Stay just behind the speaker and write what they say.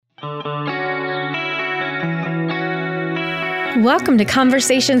Welcome to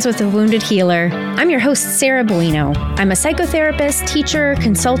Conversations with a Wounded Healer. I'm your host, Sarah Bueno. I'm a psychotherapist, teacher,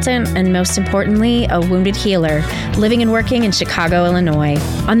 consultant, and most importantly, a wounded healer, living and working in Chicago, Illinois.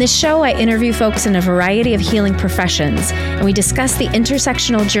 On this show, I interview folks in a variety of healing professions, and we discuss the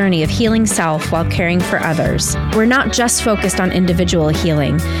intersectional journey of healing self while caring for others. We're not just focused on individual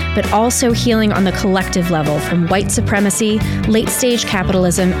healing, but also healing on the collective level from white supremacy, late-stage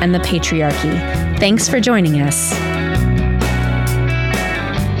capitalism, and the patriarchy. Thanks for joining us.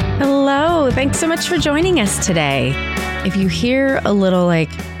 Hello, thanks so much for joining us today. If you hear a little like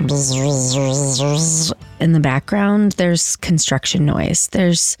in the background, there's construction noise.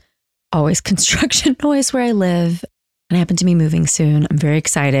 There's always construction noise where I live, and I happen to be moving soon. I'm very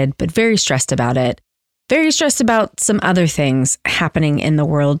excited, but very stressed about it. Very stressed about some other things happening in the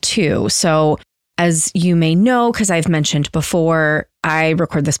world too. So as you may know, because I've mentioned before, I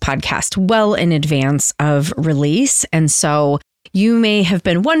record this podcast well in advance of release. And so you may have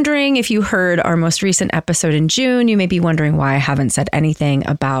been wondering, if you heard our most recent episode in June, you may be wondering why I haven't said anything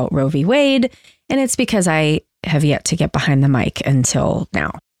about Roe v. Wade. And it's because I have yet to get behind the mic until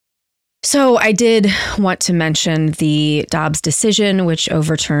now. So I did want to mention the Dobbs decision, which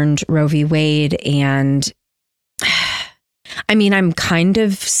overturned Roe v. Wade. And I mean, I'm kind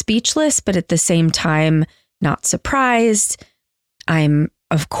of speechless, but at the same time, not surprised. I'm,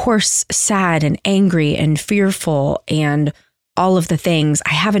 of course, sad and angry and fearful and all of the things.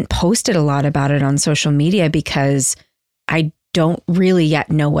 I haven't posted a lot about it on social media because I don't really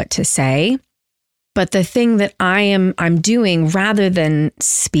yet know what to say. But the thing that I'm doing, rather than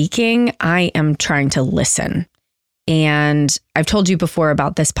speaking, I am trying to listen. And I've told you before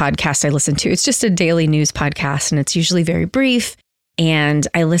about this podcast I listen to. It's just a daily news podcast, and it's usually very brief. And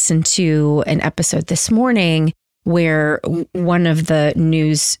I listened to an episode this morning where one of the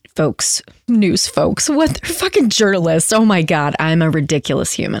news folks, what? They're fucking journalists. Oh my God, I'm a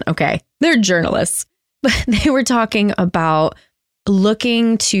ridiculous human. Okay, they're journalists. But they were talking about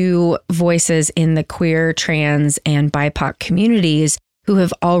looking to voices in the queer, trans, and BIPOC communities who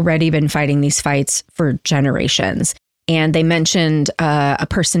have already been fighting these fights for generations. And they mentioned a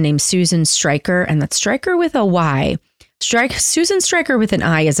person named Susan Stryker, and that's Stryker with a Y. Susan Stryker with an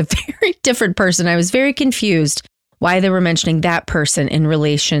I is a very different person. I was very confused why they were mentioning that person in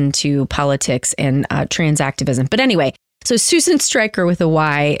relation to politics and trans activism. But anyway, so Susan Stryker with a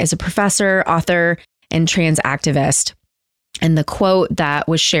Y is a professor, author, and trans activist. And the quote that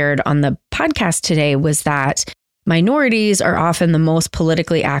was shared on the podcast today was that minorities are often the most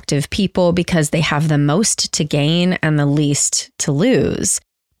politically active people because they have the most to gain and the least to lose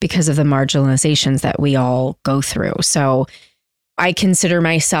because of the marginalizations that we all go through. So I consider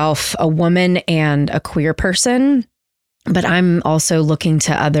myself a woman and a queer person, but I'm also looking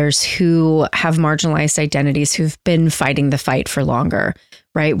to others who have marginalized identities who've been fighting the fight for longer,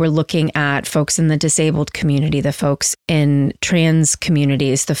 right? We're looking at folks in the disabled community, the folks in trans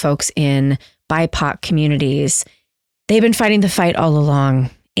communities, the folks in BIPOC communities. They've been fighting the fight all along.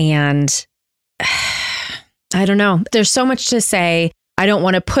 And I don't know. There's so much to say. I don't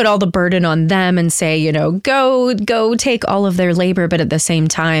want to put all the burden on them and say, you know, go take all of their labor. But at the same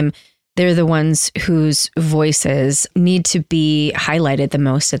time, they're the ones whose voices need to be highlighted the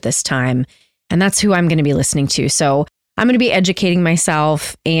most at this time. And that's who I'm going to be listening to. So I'm going to be educating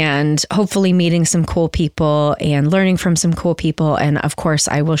myself and hopefully meeting some cool people and learning from some cool people. And of course,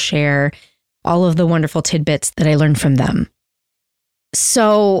 I will share all of the wonderful tidbits that I learned from them.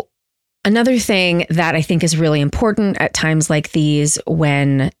 So another thing that I think is really important at times like these,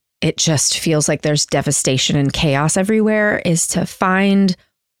 when it just feels like there's devastation and chaos everywhere, is to find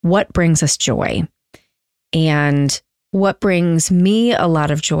what brings us joy. And what brings me a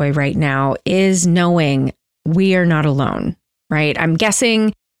lot of joy right now is knowing we are not alone, right? I'm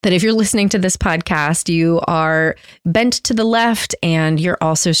guessing that if you're listening to this podcast, you are bent to the left and you're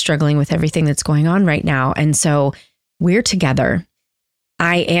also struggling with everything that's going on right now. And so we're together.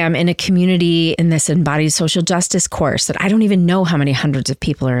 I am in a community in this embodied social justice course that I don't even know how many hundreds of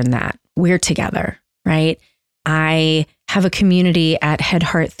people are in that. We're together, right? I have a community at Head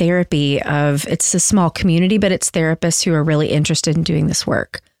Heart Therapy it's a small community, but it's therapists who are really interested in doing this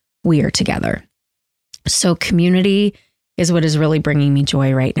work. We are together. So community is what is really bringing me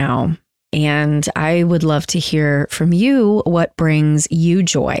joy right now. And I would love to hear from you what brings you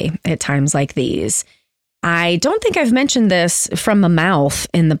joy at times like these. I don't think I've mentioned this from the mouth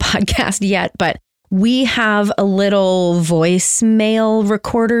in the podcast yet, but we have a little voicemail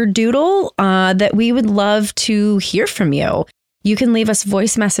recorder doodle that we would love to hear from you. You can leave us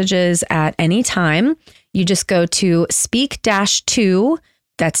voice messages at any time. You just go to speak-2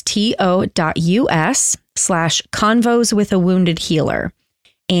 That's to.us/convos with a wounded healer.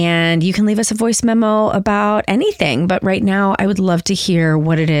 And you can leave us a voice memo about anything. But right now, I would love to hear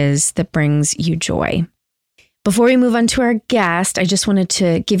what it is that brings you joy. Before we move on to our guest, I just wanted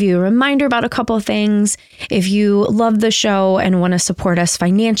to give you a reminder about a couple of things. If you love the show and want to support us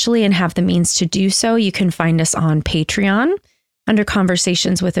financially and have the means to do so, you can find us on Patreon under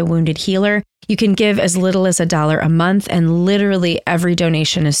Conversations with a Wounded Healer. You can give as little as $1 a month, and literally every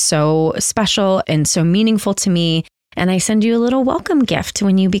donation is so special and so meaningful to me. And I send you a little welcome gift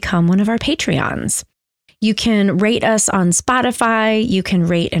when you become one of our Patreons. You can rate us on Spotify. You can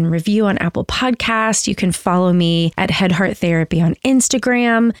rate and review on Apple Podcasts. You can follow me at Head Heart Therapy on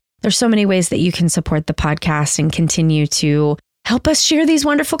Instagram. There's so many ways that you can support the podcast and continue to help us share these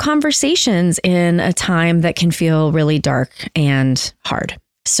wonderful conversations in a time that can feel really dark and hard.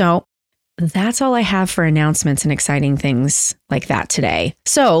 So that's all I have for announcements and exciting things like that today.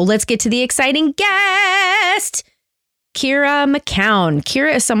 So let's get to the exciting guest. Kira McKown.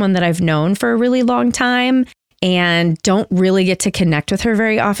 Kira is someone that I've known for a really long time and don't really get to connect with her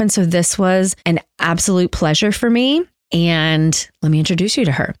very often. So this was an absolute pleasure for me. And let me introduce you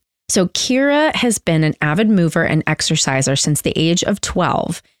to her. So Kira has been an avid mover and exerciser since the age of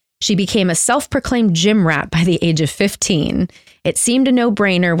 12. She became a self-proclaimed gym rat by the age of 15. It seemed a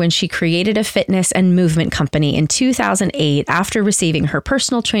no-brainer when she created a fitness and movement company in 2008 after receiving her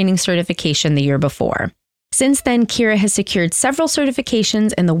personal training certification the year before. Since then, Kira has secured several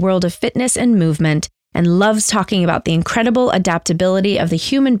certifications in the world of fitness and movement and loves talking about the incredible adaptability of the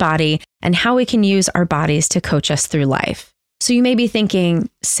human body and how we can use our bodies to coach us through life. So you may be thinking,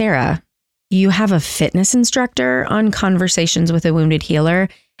 Sarah, you have a fitness instructor on Conversations with a Wounded Healer.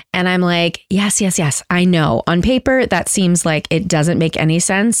 And I'm like, yes, I know. On paper, that seems like it doesn't make any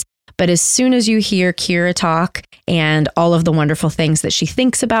sense. But as soon as you hear Kira talk and all of the wonderful things that she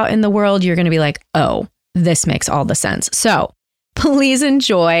thinks about in the world, you're going to be like, oh, this makes all the sense. So please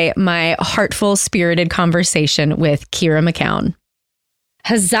enjoy my heartful, spirited conversation with Kira McKown.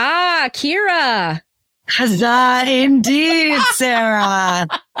 Huzzah, Kira! Huzzah, indeed, Sarah.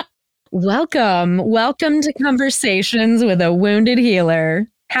 Welcome to Conversations with a Wounded Healer.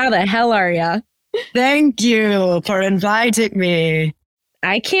 How the hell are you? Thank you for inviting me.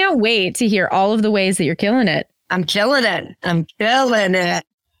 I can't wait to hear all of the ways that you're killing it. I'm killing it.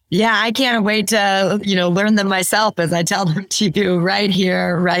 Yeah, I can't wait to, learn them myself as I tell them to you right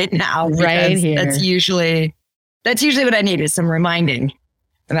here, right now. Right here. That's usually what I need is some reminding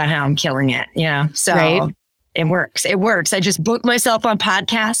about how I'm killing it. So right. It works. I just book myself on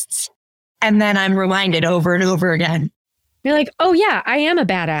podcasts and then I'm reminded over and over again. You're like, oh yeah, I am a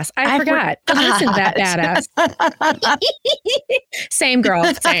badass. I forgot. Listen to that badass. Same girl.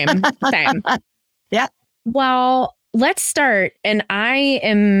 Same. Yeah. Well, let's start. And I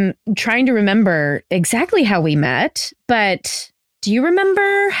am trying to remember exactly how we met, but do you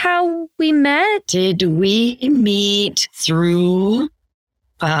remember how we met? Did we meet through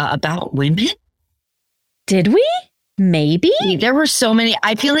About Women? Did we? Maybe. There were so many.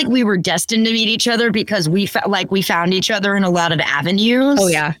 I feel like we were destined to meet each other because we found each other in a lot of avenues. Oh,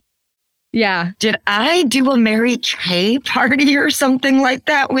 yeah. Yeah. Did I do a Mary Kay party or something like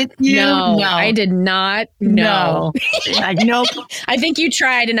that with you? No, I did not. No. Nope. I think you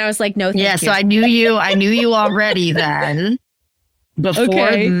tried and I was like, no, thank you. So I knew you already then. Before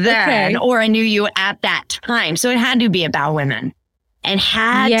then. Or I knew you at that time. So it had to be About Women. And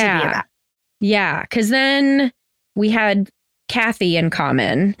had to be about. Yeah. Because then we had Kathy in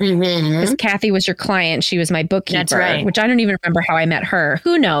common. Because Kathy was your client. She was my bookkeeper. That's right. Which I don't even remember how I met her.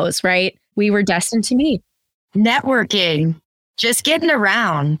 Who knows, right? We were destined to meet. Networking. Just getting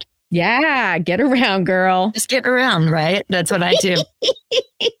around. Yeah. Get around, girl. Just get around, right? That's what I do.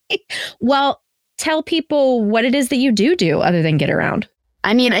 Well, tell people what it is that you do other than get around.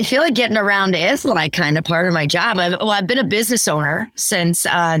 I mean, I feel like getting around is like kind of part of my job. I've been a business owner since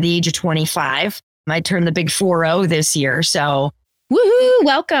the age of 25. I turned the big 4-0 this year. So woohoo!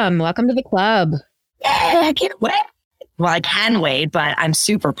 Welcome to the club. Yeah, I can't wait. Well, I can wait, but I'm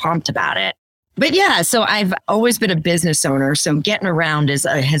super pumped about it. But yeah, so I've always been a business owner. So getting around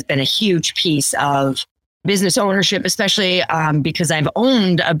has been a huge piece of business ownership, especially because I've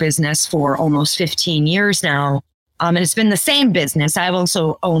owned a business for almost 15 years now. And it's been the same business. I've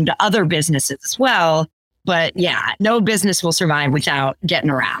also owned other businesses as well. But yeah, no business will survive without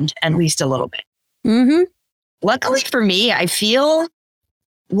getting around, at least a little bit. Mm-hmm. Luckily for me, I feel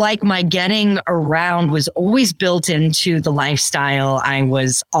like my getting around was always built into the lifestyle I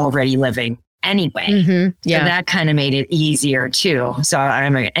was already living anyway. Mm-hmm. Yeah. So that kind of made it easier too. So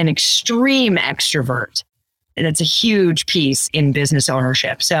I'm an extreme extrovert. That's a huge piece in business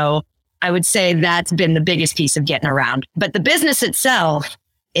ownership. So I would say that's been the biggest piece of getting around. But the business itself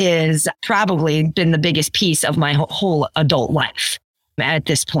is probably been the biggest piece of my whole adult life at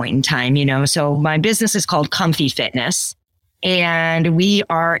this point in time, So my business is called Comfy Fitness, and we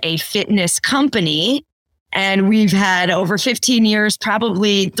are a fitness company. And we've had over 15 years,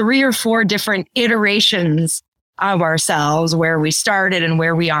 probably 3 or 4 different iterations of ourselves. Where we started and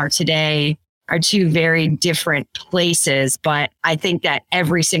where we are today are 2 very different places. But I think that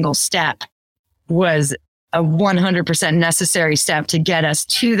every single step was a 100% necessary step to get us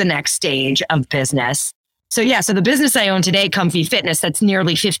to the next stage of business. So the business I own today, Comfy Fitness, that's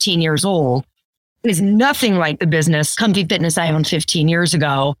nearly 15 years old, is nothing like the business Comfy Fitness I owned 15 years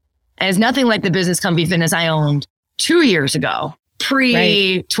ago. And it's nothing like the business Comfy Fitness I owned 2 years ago,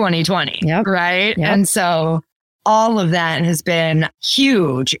 pre-2020, right? Yep. And so all of that has been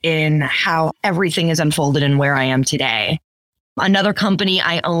huge in how everything is unfolded and where I am today. Another company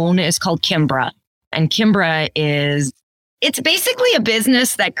I own is called Kimbra. And Kimbra it's basically a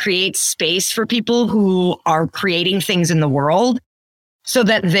business that creates space for people who are creating things in the world so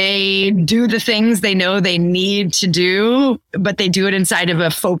that they do the things they know they need to do, but they do it inside of a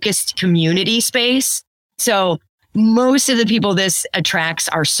focused community space. So most of the people this attracts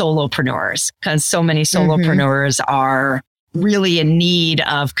are solopreneurs, because so many solopreneurs are really in need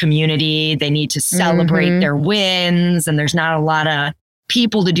of community. They need to celebrate their wins, and there's not a lot of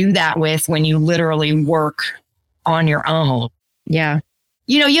people to do that with when you literally work on your own. Yeah.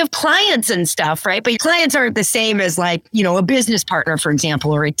 You have clients and stuff, right? But your clients aren't the same as like, a business partner, for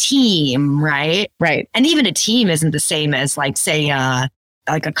example, or a team, right? Right. And even a team isn't the same as like, say,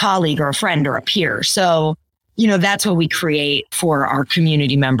 like a colleague or a friend or a peer. So, that's what we create for our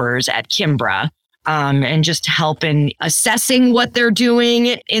community members at Kimbra. And just help in assessing what they're doing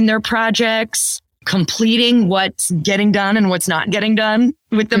in their projects, completing what's getting done and what's not getting done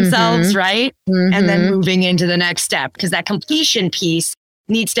with themselves, right? And then moving into the next step, because that completion piece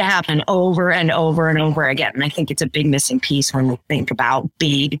needs to happen over and over and over again. And I think it's a big missing piece when we think about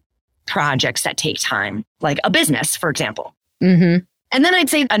big projects that take time, like a business, for example. And then I'd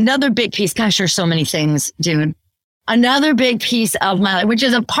say another big piece, gosh, there's so many things, dude. Another big piece of my life, which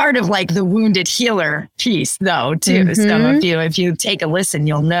is a part of like the wounded healer piece though, too. So if you take a listen,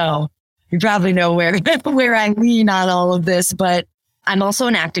 you'll know. You probably know where I lean on all of this, but I'm also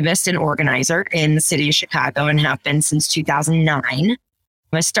an activist and organizer in the city of Chicago and have been since 2009.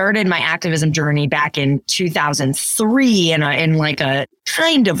 I started my activism journey back in 2003 in like a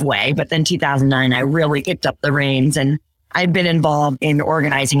kind of way, but then 2009, I really picked up the reins, and I've been involved in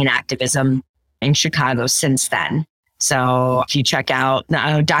organizing and activism in Chicago since then. So if you check out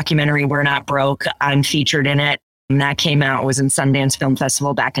the documentary, We're Not Broke, I'm featured in it. And that came out, was in Sundance Film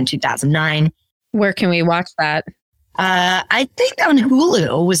Festival back in 2009. Where can we watch that? I think on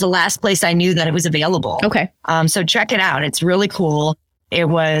Hulu was the last place I knew that it was available. Okay. So check it out. It's really cool. It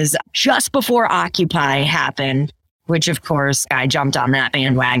was just before Occupy happened, which of course I jumped on that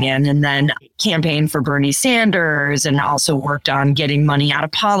bandwagon, and then campaigned for Bernie Sanders, and also worked on getting money out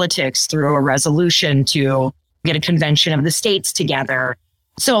of politics through a resolution to get a convention of the states together.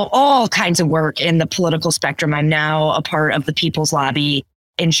 So all kinds of work in the political spectrum. I'm now a part of the People's Lobby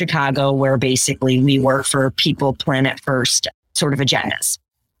in Chicago, where basically we work for people, planet first sort of agendas.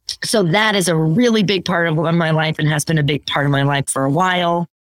 So that is a really big part of my life, and has been a big part of my life for a while.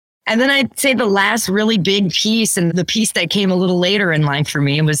 And then I'd say the last really big piece, and the piece that came a little later in life for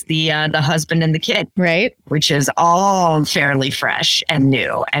me, was the husband and the kid, right? Which is all fairly fresh and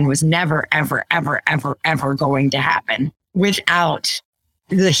new, and was never, ever, ever, ever, ever going to happen without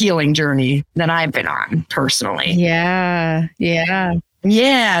the healing journey that I've been on personally. Yeah.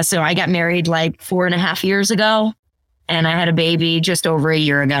 So I got married like 4.5 years ago, and I had a baby just over a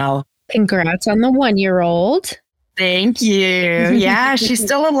year ago. Congrats on the 1-year-old. Thank you. Yeah, she's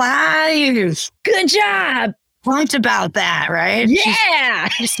still alive. Good job. Pumped about that, right? Yeah.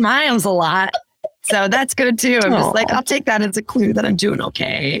 She smiles a lot. So that's good too. I'm just like, I'll take that as a clue that I'm doing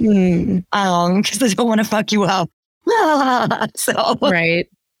okay. Because I don't want to fuck you up. So right.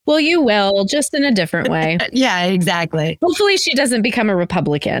 Well, you will, just in a different way. Yeah, exactly. Hopefully she doesn't become a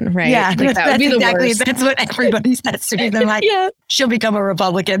Republican, right? Yeah, like that would be the worst. That's what everybody says to me. They're like, she'll become a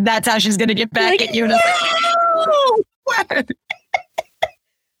Republican. That's how she's going to get back at you. And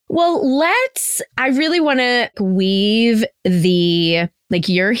well, I really want to weave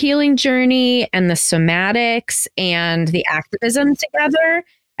your healing journey and the somatics and the activism together.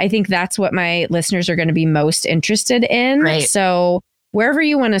 I think that's what my listeners are going to be most interested in. Right. So wherever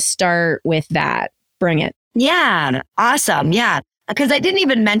you want to start with that, bring it. Yeah. Awesome. Yeah. because I didn't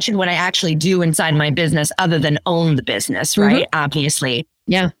even mention what I actually do inside my business other than own the business, right? Obviously.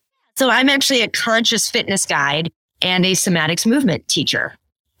 Yeah. So I'm actually a conscious fitness guide and a somatics movement teacher.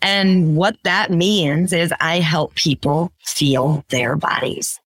 And what that means is I help people feel their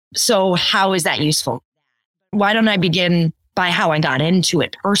bodies. So how is that useful? Why don't I begin by how I got into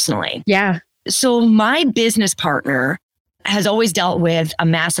it personally? Yeah. So my business partner has always dealt with a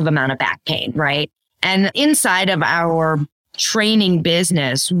massive amount of back pain, right? And inside of our training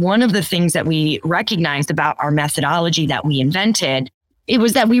business, one of the things that we recognized about our methodology that we invented, it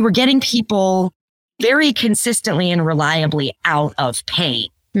was that we were getting people very consistently and reliably out of pain.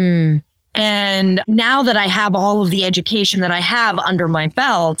 And now that I have all of the education that I have under my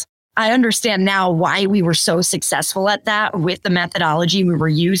belt, I understand now why we were so successful at that with the methodology we were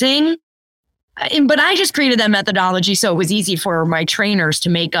using. But I just created that methodology so it was easy for my trainers to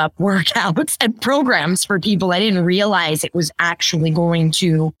make up workouts and programs for people. I didn't realize it was actually going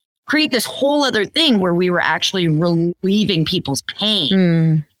to create this whole other thing where we were actually relieving people's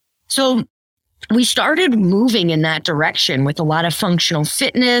pain. So we started moving in that direction with a lot of functional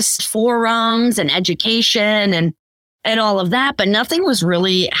fitness forums and education and all of that. But nothing was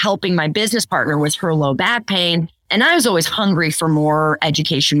really helping my business partner with her low back pain. And I was always hungry for more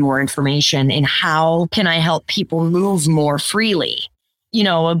education, more information in how can I help people move more freely. You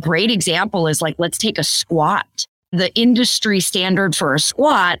know, a great example is like, let's take a squat. The industry standard for a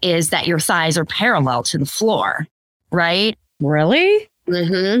squat is that your thighs are parallel to the floor, right? Really?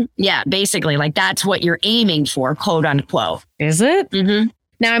 Yeah, basically, like that's what you're aiming for, quote unquote. Is it?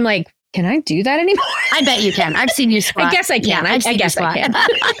 Now I'm like, can I do that anymore? I bet you can. I've seen you squat. I guess I can. Yeah, I guess I can.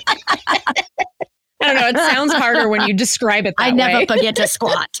 I don't know. It sounds harder when you describe it that way. I never forget to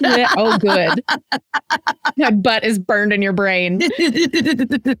squat. Oh, good. My butt is burned in your brain.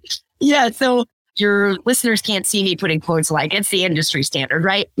 Yeah. So your listeners can't see me putting quotes like it's the industry standard,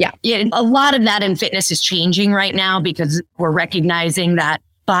 right? Yeah. A lot of that in fitness is changing right now because we're recognizing that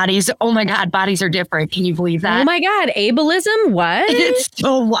bodies, oh my God, bodies are different. Can you believe that? Oh my God. Ableism? What? It's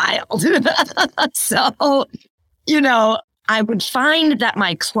so wild. So, you know, I would find that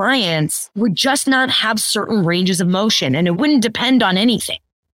my clients would just not have certain ranges of motion and it wouldn't depend on anything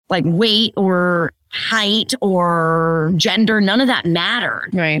like weight or height or gender. None of that mattered.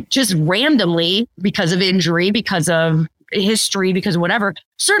 Right. Just randomly because of injury, because of history, because of whatever,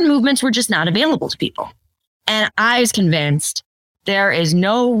 certain movements were just not available to people. And I was convinced there is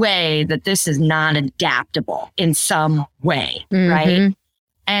no way that this is not adaptable in some way. Right.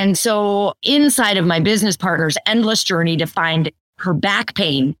 And so inside of my business partner's endless journey to find her back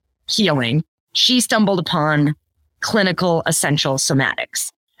pain healing, she stumbled upon clinical essential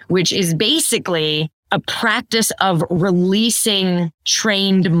somatics, which is basically a practice of releasing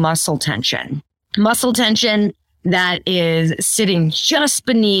trained muscle tension that is sitting just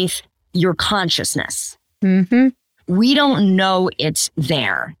beneath your consciousness. We don't know it's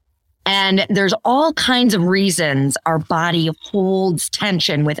there. And there's all kinds of reasons our body holds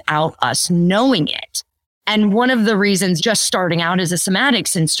tension without us knowing it. And one of the reasons, just starting out as a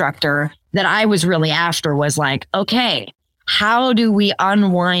somatics instructor, that I was really after was like, okay, how do we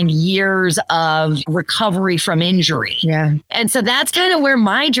unwind years of recovery from injury? Yeah. And so that's kind of where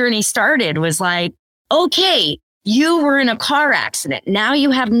my journey started, was like, okay, you were in a car accident. Now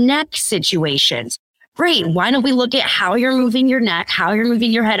you have neck situations. Great. Why don't we look at how you're moving your neck, how you're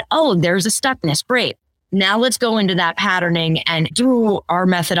moving your head? Oh, there's a stuckness. Great. Now let's go into that patterning, and through our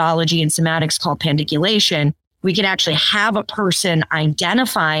methodology in somatics called pandiculation, we can actually have a person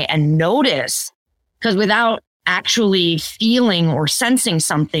identify and notice, because without actually feeling or sensing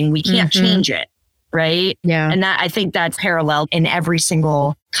something, we can't change it. Right. Yeah. And that, I think that's parallel in every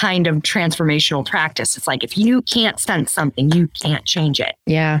single kind of transformational practice. It's like, if you can't sense something, you can't change it.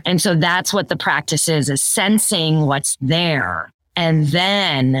 Yeah. And so that's what the practice is sensing what's there and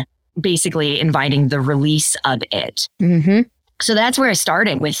then basically inviting the release of it. So that's where I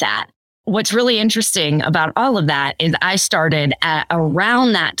started with that. What's really interesting about all of that is I started at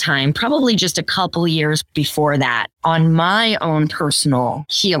around that time, probably just a couple years before that, on my own personal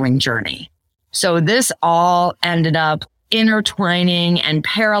healing journey. So this all ended up intertwining and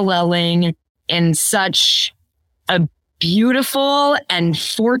paralleling in such a beautiful and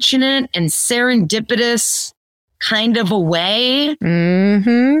fortunate and serendipitous kind of a way.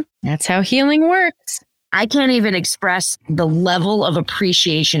 That's how healing works. I can't even express the level of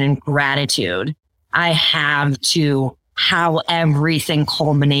appreciation and gratitude I have to how everything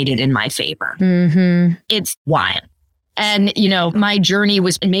culminated in my favor. It's wild. And, you know, my journey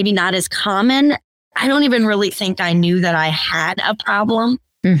was maybe not as common. I don't even really think I knew that I had a problem.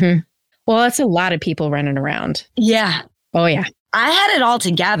 Well, that's a lot of people running around. Yeah. Oh, yeah. I had it all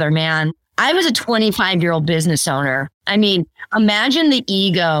together, man. I was a 25-year-old business owner. I mean, imagine the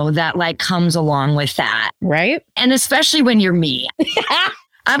ego that like comes along with that. Right. And especially when you're me.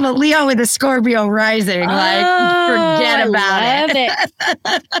 I'm a Leo with a Scorpio rising. Forget about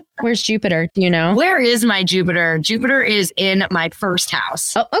it. Where's Jupiter? Do you know? Where is my Jupiter? Jupiter is in my first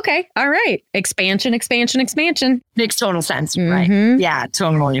house. Oh, okay. All right. Expansion. Makes total sense, Mm-hmm. right? Yeah,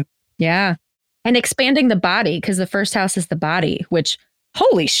 totally. Yeah. And expanding the body, because the first house is the body, which,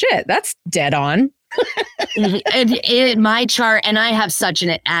 holy shit, that's dead on. My chart, and I have such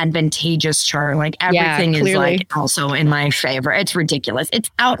an advantageous chart. Like everything is like also in my favor. It's ridiculous. It's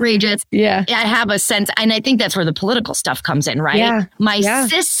outrageous. Yeah. I have a sense, and I think that's where the political stuff comes in, right? Yeah. My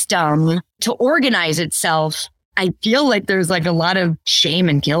system to organize itself, I feel like there's like a lot of shame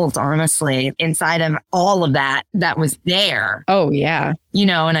and guilt, honestly, inside of all of that was there. Oh, yeah. You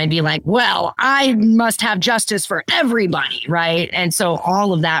know, and I'd be like, well, I must have justice for everybody, right? And so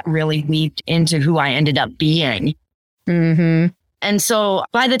all of that really leaked into who I ended up being. Mm-hmm. And so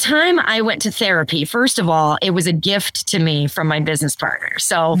by the time I went to therapy, first of all, it was a gift to me from my business partner.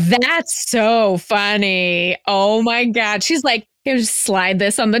 So that's so funny. Oh my God. She's like, here, just slide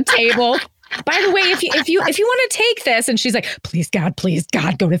this on the table. By the way, if you want to take this, and she's like, please God,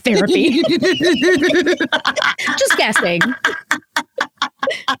 go to therapy. Just guessing.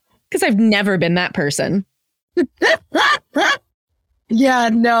 Because I've never been that person. Yeah,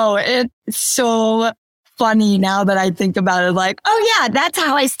 no, it's so funny now that I think about it. Like, oh yeah, that's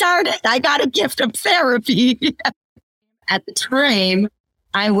how I started. I got a gift of therapy. At the time,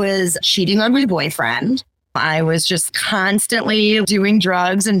 I was cheating on my boyfriend. I was just constantly doing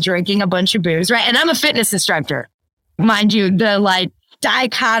drugs and drinking a bunch of booze, right? And I'm a fitness instructor. Mind you, the like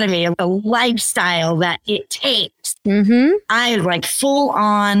dichotomy of the lifestyle that it takes. Mm-hmm. I like full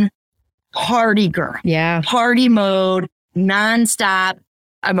on party girl. Yeah. Party mode, nonstop.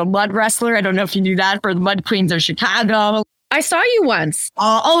 I'm a mud wrestler. I don't know if you knew that, for the Mud Queens of Chicago. I saw you once.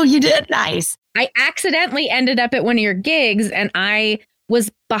 Oh, you did? Nice. I accidentally ended up at one of your gigs, and I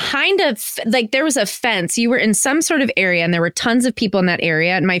was behind there was a fence. You were in some sort of area, and there were tons of people in that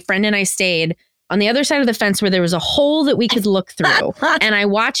area. And my friend and I stayed on the other side of the fence where there was a hole that we could look through. And I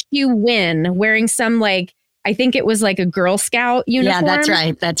watched you win wearing some I think it was like a Girl Scout uniform. Yeah,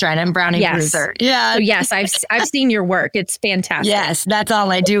 that's right. I'm Brownie Bruiser. Yeah. So yes, I've seen your work. It's fantastic. Yes, that's all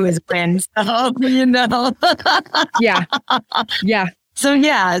I do is win. So, you know. Yeah. Yeah.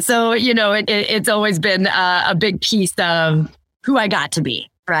 So, you know, it's always been a big piece of who I got to be,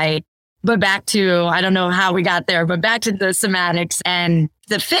 right? But back to, I don't know how we got there, but back to the somatics and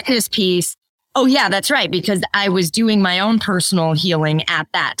the fitness piece. Oh yeah, that's right. Because I was doing my own personal healing at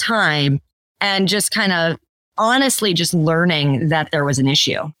that time and just kind of honestly just learning that there was an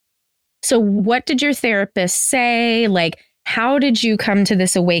issue. So what did your therapist say? Like, how did you come to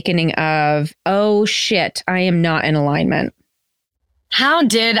this awakening of, oh shit, I am not in alignment? How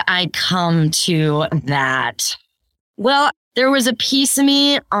did I come to that? Well, there was a piece of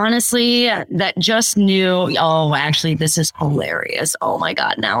me, honestly, that just knew, oh, actually, this is hilarious. Oh my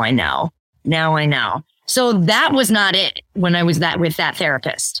God, now I know. So that was not it when I was with that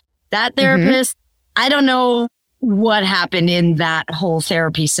therapist. That therapist, I don't know what happened in that whole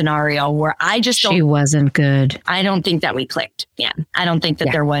therapy scenario where I just She wasn't good. I don't think that we clicked. Yeah. I don't think that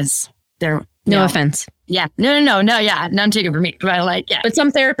there was there. No offense. Yeah. No. Yeah. None taken for me. But But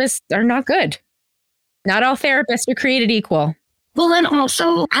some therapists are not good. Not all therapists are created equal. Well, then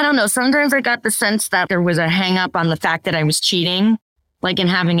also, I don't know. Sometimes I got the sense that there was a hang up on the fact that I was cheating, like in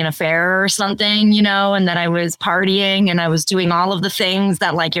having an affair or something, you know, and that I was partying and I was doing all of the things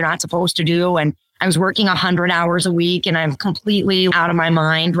that like you're not supposed to do. And I was working 100 hours a week and I'm completely out of my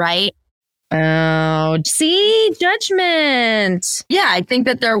mind, right? Oh, see, judgment. Yeah, I think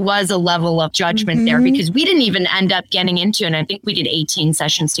that there was a level of judgment there because we didn't even end up getting into, and I think we did 18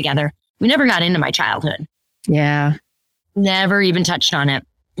 sessions together. We never got into my childhood. Yeah. Never even touched on it,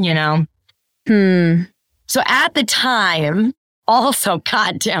 you know? So at the time, also,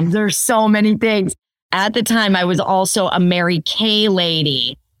 goddamn, there's so many things. At the time, I was also a Mary Kay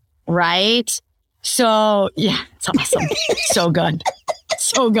lady, right? So, yeah, it's awesome. So good.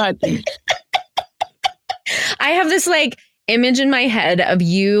 So good. I have this like image in my head of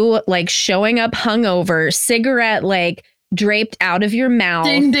you like showing up hungover, cigarette like draped out of your mouth.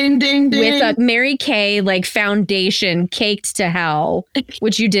 Ding, ding, ding, ding. With a Mary Kay like foundation caked to hell,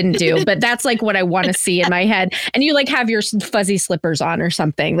 which you didn't do. But that's like what I want to see in my head. And you like have your fuzzy slippers on or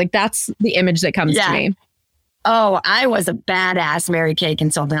something. Like that's the image that comes to me. Oh, I was a badass Mary Kay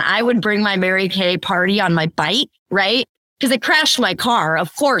consultant. I would bring my Mary Kay party on my bike, right? because I crashed my car,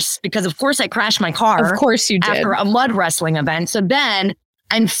 of course I crashed my car. Of course you did. After a mud wrestling event. So then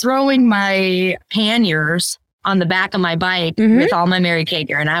I'm throwing my panniers on the back of my bike with all my Mary Kay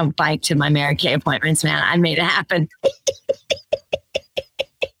gear. And I bike to my Mary Kay appointments, man. I made it happen.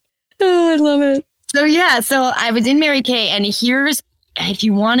 Oh, I love it. So yeah, so I was in Mary Kay, and if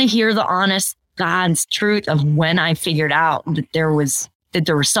you want to hear the honest God's truth of when I figured out that there was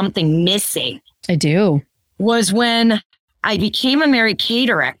something missing. I do. Was when I became a Mary Kay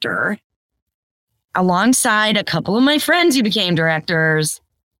director alongside a couple of my friends who became directors,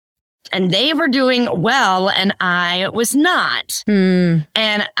 and they were doing well and I was not. And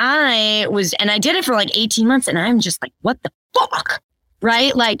I did it for like 18 months, and I'm just like, what the fuck?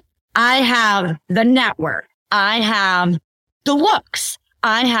 Right? Like, I have the network. I have the looks.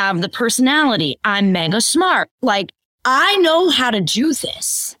 I have the personality. I'm mega smart. Like, I know how to do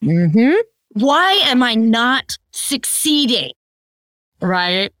this. Why am I not succeeding?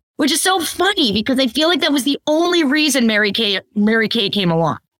 Right? Which is so funny, because I feel like that was the only reason Mary Kay came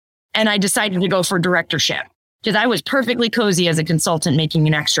along. And I decided to go for directorship, because I was perfectly cozy as a consultant, making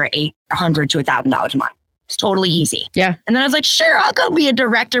an extra $800 to $1,000 a month. It's totally easy. Yeah. And then I was like, sure, I'll go be a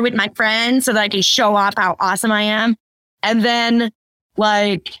director with my friends so that I can show off how awesome I am. And then,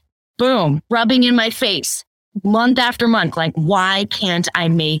 like, boom, rubbing in my face month after month. Like, why can't I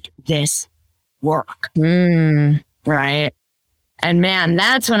make this work? Right. And man,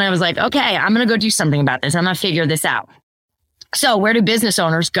 that's when I was like, okay, I'm going to go do something about this. I'm going to figure this out. So where do business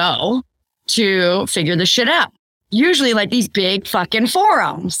owners go to figure this shit out? Usually like these big fucking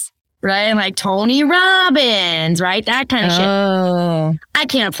forums, right? Like Tony Robbins, right? That kind of shit. I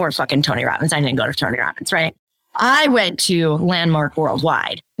can't afford fucking Tony Robbins. I didn't go to Tony Robbins, right? I went to Landmark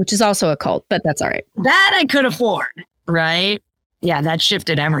Worldwide. Which is also a cult, but that's all right. That I could afford, right? Yeah, that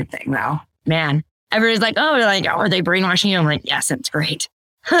shifted everything though. Man, everybody's like, oh, are they brainwashing you? I'm like, yes, it's great.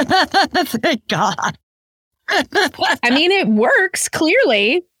 Thank God. I mean, it works,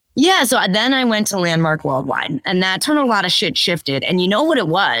 clearly. Yeah, so then I went to Landmark Worldwide, and that's when a lot of shit shifted. And you know what it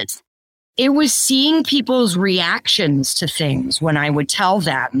was? It was seeing people's reactions to things when I would tell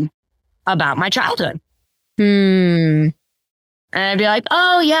them about my childhood. And I'd be like,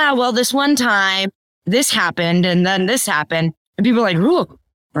 oh, yeah, well, this one time, this happened, and then this happened. And people are like, ooh,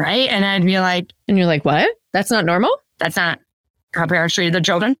 right? And I'd be like... And you're like, what? That's not normal? That's not how parents treated their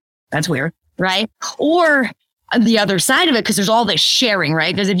children? That's weird, right? Or... the other side of it, because there's all this sharing,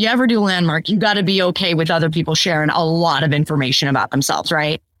 right? Because if you ever do Landmark, you got to be okay with other people sharing a lot of information about themselves,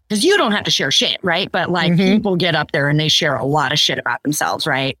 right? Because you don't have to share shit, right? But like people get up there and they share a lot of shit about themselves,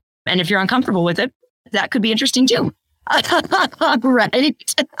 right? And if you're uncomfortable with it, that could be interesting too. Right?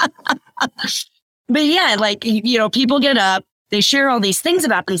 But yeah, like, you know, people get up, they share all these things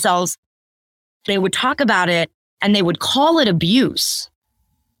about themselves. They would talk about it and they would call it abuse.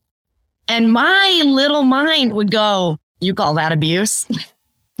 And my little mind would go, you call that abuse?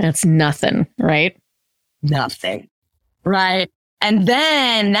 That's nothing, right? Nothing. Right. And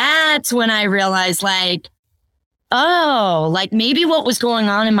then that's when I realized, like, oh, like maybe what was going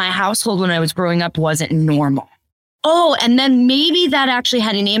on in my household when I was growing up wasn't normal. Oh, and then maybe that actually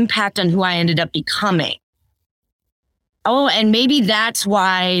had an impact on who I ended up becoming. Oh, and maybe that's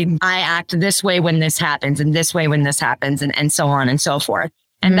why I act this way when this happens and this way when this happens and so on and so forth.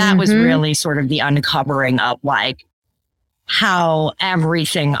 And that was really sort of the uncovering of like how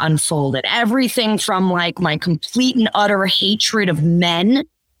everything unfolded. Everything from like my complete and utter hatred of men,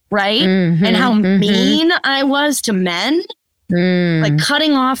 right? And how mean I was to men. Like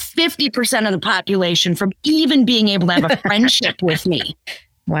cutting off 50% of the population from even being able to have a friendship with me.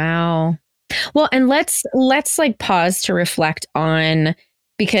 Wow. Well, and let's like pause to reflect on...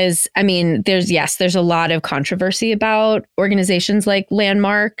 Because, I mean, there's a lot of controversy about organizations like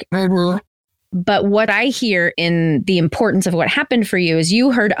Landmark. But what I hear in the importance of what happened for you is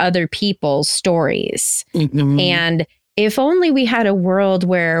you heard other people's stories. And if only we had a world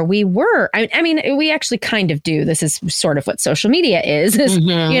where we were, I mean, we actually kind of do. This is sort of what social media is,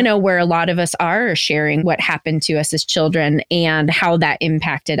 you know, where a lot of us are sharing what happened to us as children and how that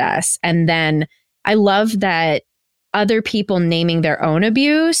impacted us. And then I love that other people naming their own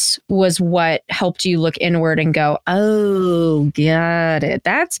abuse was what helped you look inward and go, oh, got it.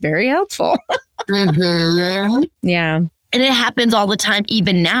 That's very helpful. Yeah. And it happens all the time,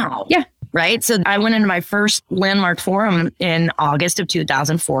 even now. Yeah. Right. So I went into my first Landmark forum in August of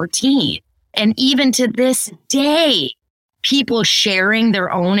 2014. And even to this day, people sharing their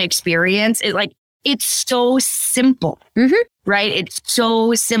own experience, it's so simple. Right. It's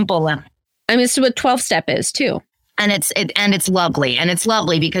so simple. I mean, it's what 12-step is too. And it's lovely. And it's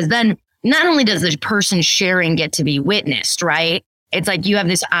lovely because then not only does the person sharing get to be witnessed, right? It's like you have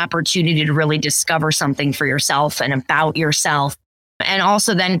this opportunity to really discover something for yourself and about yourself. And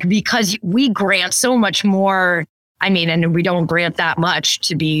also then because we grant so much more, I mean, and we don't grant that much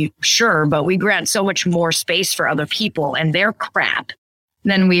to be sure, but we grant so much more space for other people and their crap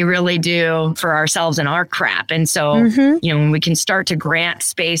than we really do for ourselves and our crap. And so, when we can start to grant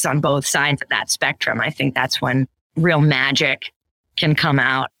space on both sides of that spectrum, I think that's when real magic can come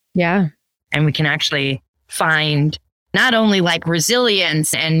out. Yeah. And we can actually find not only like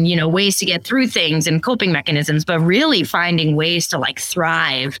resilience and, ways to get through things and coping mechanisms, but really finding ways to like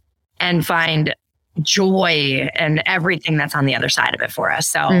thrive and find joy and everything that's on the other side of it for us.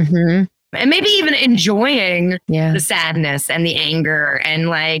 So, and maybe even enjoying the sadness and the anger and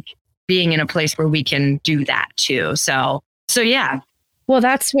like being in a place where we can do that too. So yeah. Well,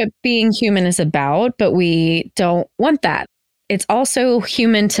 that's what being human is about, but we don't want that. It's also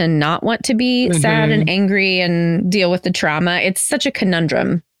human to not want to be sad and angry and deal with the trauma. It's such a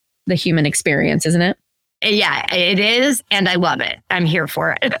conundrum, the human experience, isn't it? Yeah, it is. And I love it. I'm here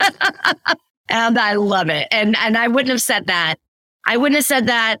for it. And I love it. And I wouldn't have said that. I wouldn't have said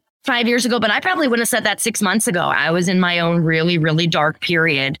that 5 years ago, but I probably wouldn't have said that 6 months ago. I was in my own really, really dark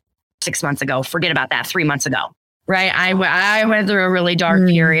period 6 months ago. Forget about that. 3 months ago. Right. I went through a really dark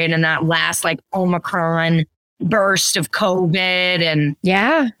period, and that last like Omicron burst of COVID and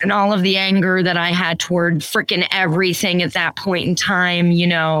all of the anger that I had toward freaking everything at that point in time,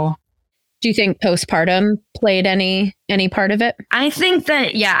 Do you think postpartum played any part of it? I think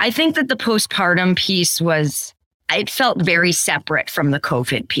that the postpartum piece it felt very separate from the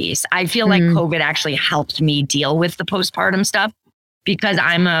COVID piece. I feel like COVID actually helped me deal with the postpartum stuff because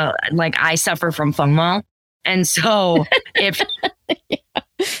I suffer from FOMO. And so if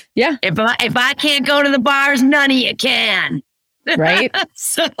I can't go to the bars, none of you can. Right.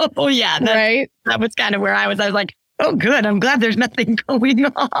 So that was kind of where I was. I was like, oh, good. I'm glad there's nothing going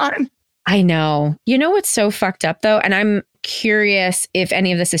on. I know. You know what's so fucked up though? And I'm curious if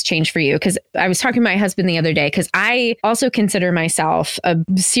any of this has changed for you, because I was talking to my husband the other day, because I also consider myself a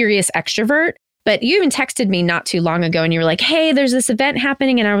serious extrovert, but you even texted me not too long ago and you were like, hey, there's this event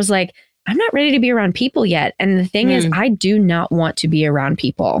happening. And I was like, I'm not ready to be around people yet. And the thing is, I do not want to be around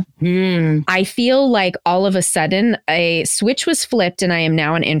people. I feel like all of a sudden a switch was flipped and I am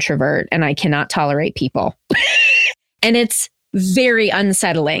now an introvert and I cannot tolerate people. And it's very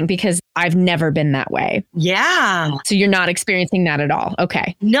unsettling because I've never been that way. Yeah. So you're not experiencing that at all.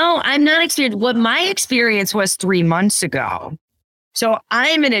 Okay. No, I'm not experiencing what my experience was 3 months ago. So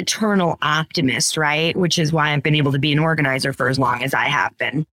I'm an eternal optimist, right? Which is why I've been able to be an organizer for as long as I have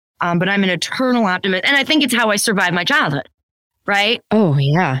been. But I'm an eternal optimist. And I think it's how I survived my childhood, right? Oh,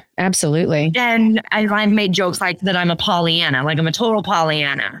 yeah, absolutely. And I've made jokes like that I'm a Pollyanna, like I'm a total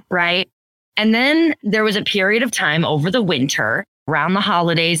Pollyanna, right? And then there was a period of time over the winter, around the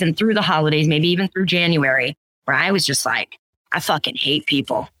holidays and through the holidays, maybe even through January, where I was just like, I fucking hate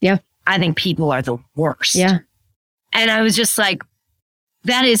people. Yeah. I think people are the worst. Yeah. And I was just like,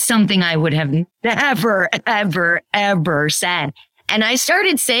 that is something I would have never, ever, ever said. And I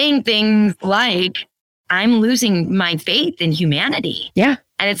started saying things like, I'm losing my faith in humanity. Yeah.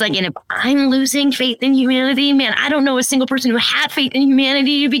 And it's like, and if I'm losing faith in humanity, man, I don't know a single person who had faith in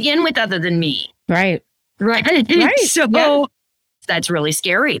humanity to begin with other than me. Right. Right. So that's really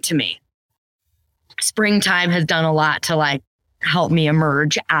scary to me. Springtime has done a lot to like help me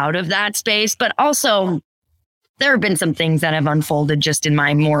emerge out of that space. But also there have been some things that have unfolded just in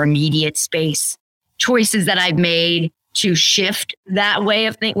my more immediate space, choices that I've made to shift that way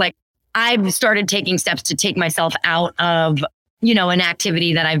of thinking. Like I've started taking steps to take myself out of, an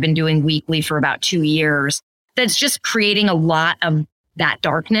activity that I've been doing weekly for about 2 years. That's just creating a lot of that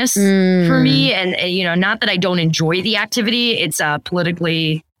darkness for me. And, not that I don't enjoy the activity. It's a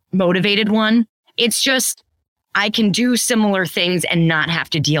politically motivated one. It's just, I can do similar things and not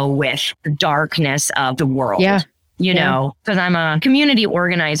have to deal with the darkness of the world. Yeah. Because I'm a community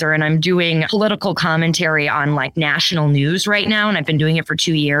organizer and I'm doing political commentary on like national news right now. And I've been doing it for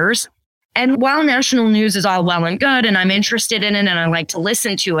 2 years. And while national news is all well and good and I'm interested in it and I like to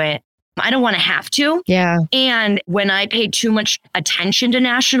listen to it, I don't want to have to. Yeah. And when I pay too much attention to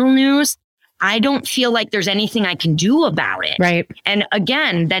national news, I don't feel like there's anything I can do about it. Right. And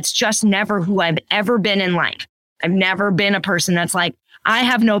again, that's just never who I've ever been in life. I've never been a person that's like, I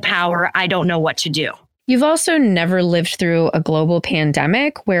have no power. I don't know what to do. You've also never lived through a global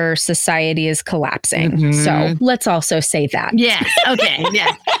pandemic where society is collapsing. So let's also say that. Yes. Okay.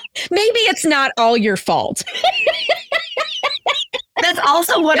 Yes. Maybe it's not all your fault. That's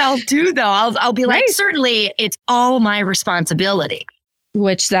also what I'll do, though. I'll be like, certainly it's all my responsibility.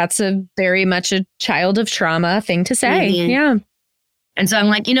 Which that's a very much a child of trauma thing to say. Mhm. Yeah. And so I'm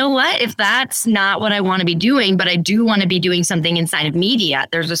like, you know what? If that's not what I want to be doing, but I do want to be doing something inside of media,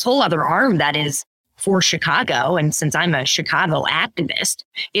 there's this whole other arm that is for Chicago. And since I'm a Chicago activist,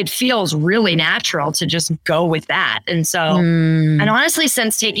 it feels really natural to just go with that. And so, and honestly,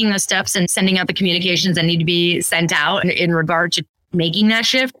 since taking the steps and sending out the communications that need to be sent out in regard to making that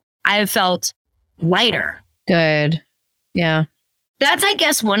shift, I have felt lighter. Good. Yeah. That's, I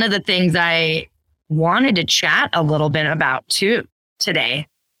guess, one of the things I wanted to chat a little bit about too today,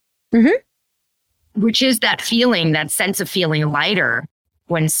 which is that feeling, that sense of feeling lighter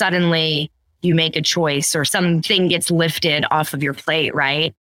when suddenly you make a choice or something gets lifted off of your plate,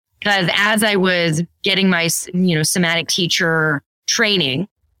 right? Because as I was getting my, somatic teacher training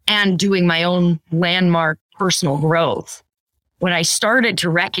and doing my own landmark personal growth, what I started to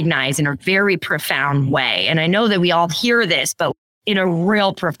recognize in a very profound way, and I know that we all hear this, but in a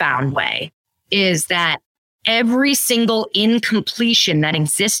real profound way, is that every single incompletion that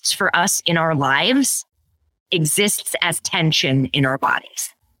exists for us in our lives exists as tension in our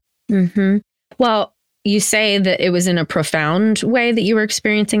bodies. Mm-hmm. Well, you say that it was in a profound way that you were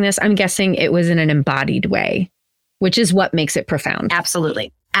experiencing this. I'm guessing it was in an embodied way, which is what makes it profound.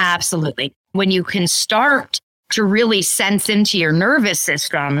 Absolutely. Absolutely. When you can start to really sense into your nervous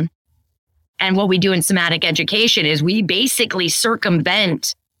system, and what we do in somatic education is we basically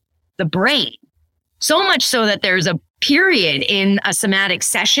circumvent the brain. So much so that there's a period in a somatic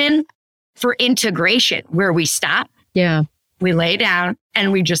session for integration where we stop. Yeah. We lay down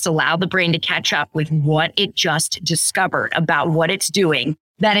and we just allow the brain to catch up with what it just discovered about what it's doing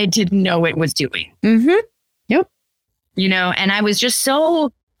that it didn't know it was doing. Mm-hmm. Yep. And I was just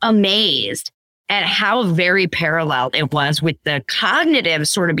so amazed at how very parallel it was with the cognitive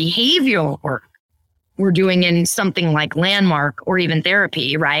sort of behavioral work we're doing in something like Landmark or even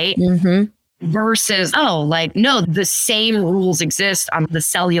therapy, right? Mm-hmm. Versus, no, the same rules exist on the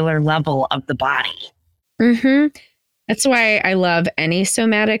cellular level of the body. Mm-hmm. That's why I love any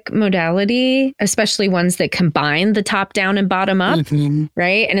somatic modality, especially ones that combine the top down and bottom up,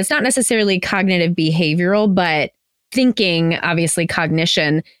 right? And it's not necessarily cognitive behavioral, but thinking, obviously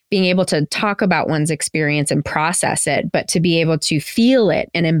cognition, being able to talk about one's experience and process it, but to be able to feel it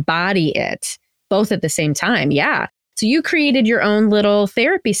and embody it both at the same time. Yeah. So you created your own little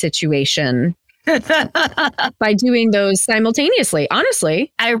therapy situation by doing those simultaneously,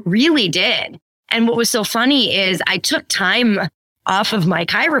 honestly. I really did. And what was so funny is I took time off of my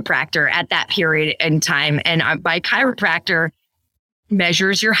chiropractor at that period in time. And my chiropractor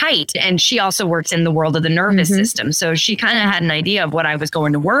measures your height. And she also works in the world of the nervous system. So she kind of had an idea of what I was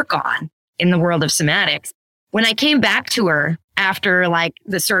going to work on in the world of somatics. When I came back to her after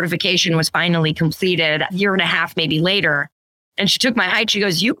the certification was finally completed, a year and a half, maybe later, and she took my height, she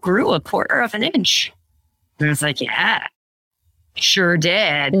goes, "You grew 1/4 inch." And I was like, "Yeah, sure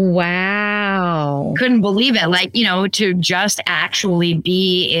did." Wow. Couldn't believe it. To just actually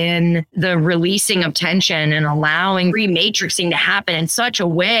be in the releasing of tension and allowing rematrixing to happen in such a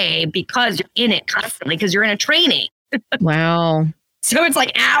way because you're in it constantly, because you're in a training. Wow. So it's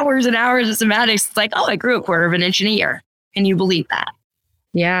like hours and hours of somatics. It's like, oh, I grew 1/4 inch in a year. Can you believe that?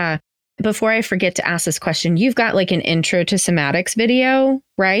 Yeah. Before I forget to ask this question, you've got an intro to somatics video,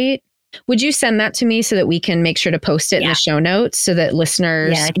 right? Would you send that to me so that we can make sure to post it in the show notes so that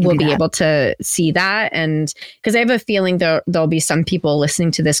listeners will be able to see that? And because I have a feeling there'll be some people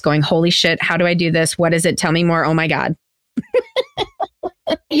listening to this going, holy shit, how do I do this? What is it? Tell me more. Oh my God.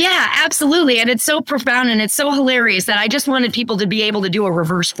 Yeah, absolutely. And it's so profound and it's so hilarious that I just wanted people to be able to do a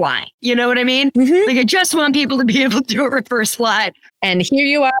reverse fly. You know what I mean? Mm-hmm. I just want people to be able to do a reverse fly. And here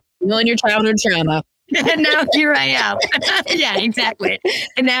you are, feeling your childhood trauma. And now here I am. Yeah, exactly.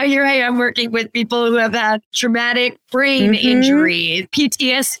 And now here I am working with people who have had traumatic brain injury,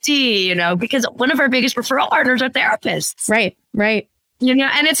 PTSD, because one of our biggest referral partners are therapists. Right.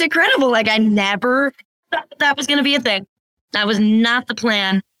 And it's incredible. I never thought that was going to be a thing. That was not the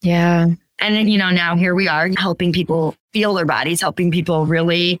plan. Yeah. And then, now here we are helping people feel their bodies, helping people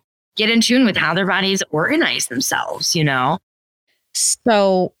really get in tune with how their bodies organize themselves,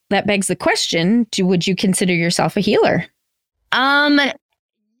 So that begs the question, would you consider yourself a healer?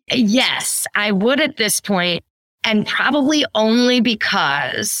 Yes, I would at this point, and probably only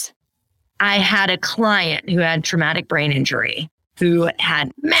because I had a client who had traumatic brain injury, who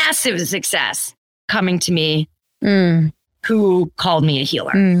had massive success coming to me, who called me a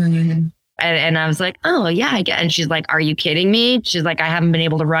healer. And I was like, oh, yeah, I get it. And she's like, are you kidding me? She's like, I haven't been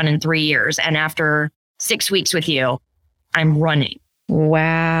able to run in 3 years. And after 6 weeks with you, I'm running.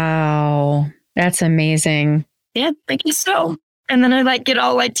 Wow. That's amazing. Yeah, thank you so. And then I like get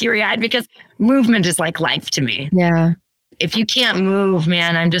all like teary eyed because movement is like life to me. Yeah. If you can't move,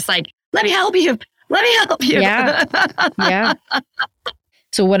 man, I'm just like, let me help you. Let me help you. Yeah. Yeah.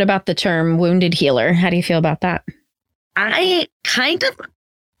 So what about the term wounded healer? How do you feel about that? I kind of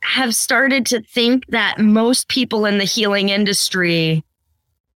have started to think that most people in the healing industry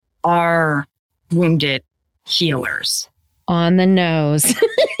are wounded healers. On the nose.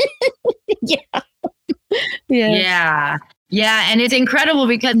 Yeah. Yeah. Yeah. And it's incredible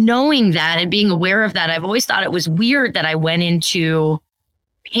because knowing that and being aware of that, I've always thought it was weird that I went into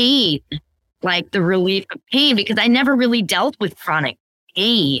pain, like the relief of pain, because I never really dealt with chronic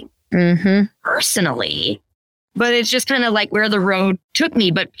pain personally. But it's just kind of like where the road took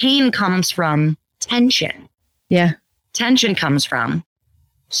me. But pain comes from tension. Yeah. Tension comes from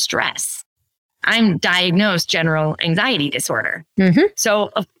stress. I'm diagnosed general anxiety disorder.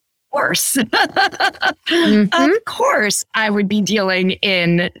 So of course, of course, I would be dealing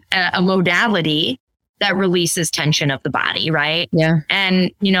in a modality that releases tension of the body, right? Yeah.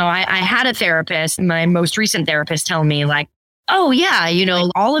 And, you know, I had a therapist, my most recent therapist, tell me like, oh yeah, you know,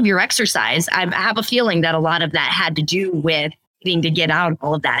 all of your exercise, I have a feeling that a lot of that had to do with needing to get out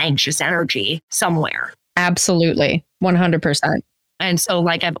all of that anxious energy somewhere. Absolutely. 100%. And so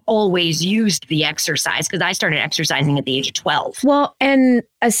like I've always used the exercise because I started exercising at the age of 12. Well, and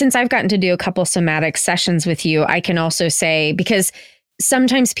since I've gotten to do a couple somatic sessions with you, I can also say, because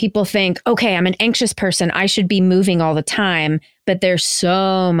sometimes people think, okay, I'm an anxious person, I should be moving all the time. But there's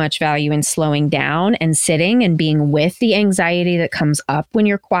so much value in slowing down and sitting and being with the anxiety that comes up when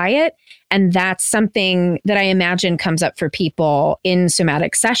you're quiet. And that's something that I imagine comes up for people in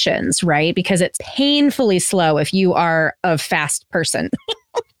somatic sessions, right? Because it's painfully slow if you are a fast person.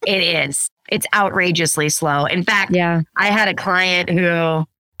 It is. It's outrageously slow. In fact, I had a client who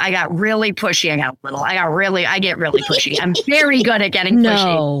I got really pushy. I get really pushy. I'm very good at getting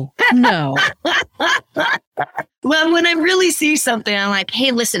pushy. No. Well, when I really see something, I'm like,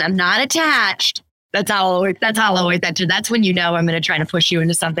 hey, listen, I'm not attached. That's when you know I'm going to try to push you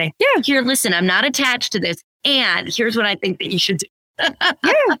into something. Yeah. Here, listen, I'm not attached to this. And here's what I think that you should do.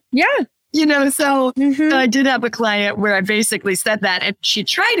 Yeah. You know, so I did have a client where I basically said that and she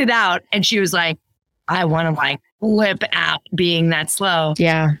tried it out and she was like, I want to like flip out being that slow.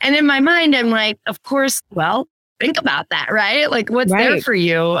 Yeah. And in my mind, I'm like, of course, well, think about that, right? Like what's there for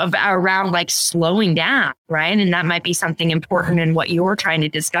you around like slowing down, right? And that might be something important in what you're trying to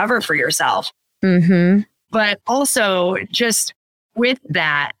discover for yourself. But also just with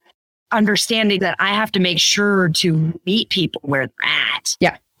that, understanding that I have to make sure to meet people where they're at.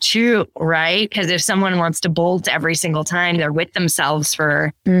 Yeah. Too, right? Because if someone wants to bolt every single time they're with themselves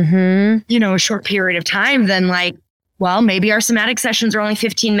for, you know, a short period of time, then like, well, maybe our somatic sessions are only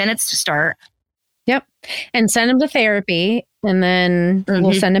 15 minutes to start. Yep. And send them to therapy and then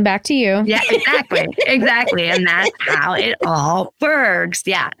we'll send them back to you. Yeah, exactly. Exactly. And that's how it all works.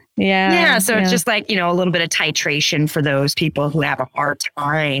 Yeah. Yeah. So it's just like, you know, a little bit of titration for those people who have a hard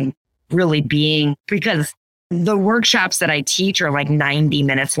time really being, because the workshops that I teach are like 90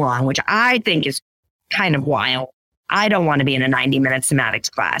 minutes long, which I think is kind of wild. I don't want to be in a 90-minute somatics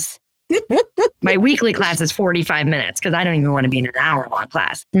class. My weekly class is 45 minutes because I don't even want to be in an hour-long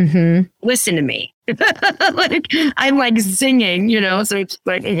class. Listen to me. Like, I'm like singing, you know, so it's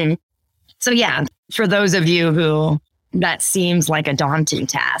like, So yeah, for those of you who that seems like a daunting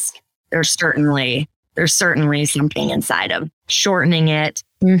task, there's certainly something inside of shortening it,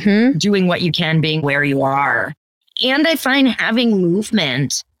 doing what you can, being where you are. And I find having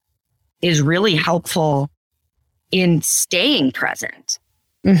movement is really helpful in staying present.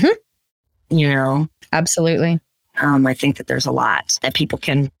 You know? Absolutely. I think that there's a lot that people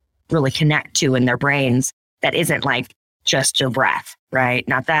can really connect to in their brains that isn't like just your breath, right?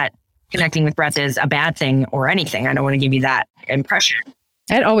 Not that connecting with breath is a bad thing or anything. I don't want to give you that impression.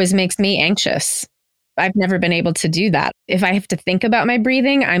 That always makes me anxious. I've never been able to do that. If I have to think about my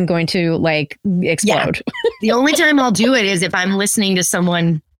breathing, I'm going to like explode. Yeah. The only time I'll do it is if I'm listening to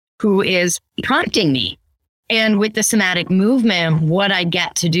someone who is prompting me. And with the somatic movement, what I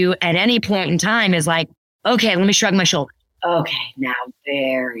get to do at any point in time is like, okay, let me shrug my shoulder. Okay, now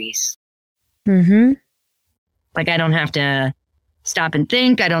very slow. Like I don't have to stop and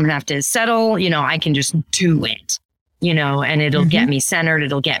think. I don't have to settle. You know, I can just do it. You know, and it'll get me centered.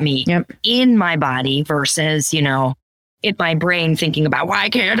 It'll get me in my body versus, you know, in my brain thinking about why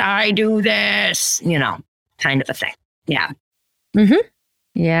can't I do this? You know, kind of a thing. Yeah.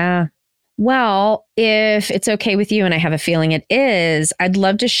 Yeah. Well, if it's okay with you, and I have a feeling it is, I'd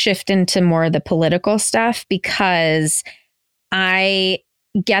love to shift into more of the political stuff because I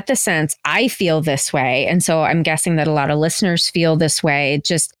get the sense I feel this way. And so I'm guessing that a lot of listeners feel this way.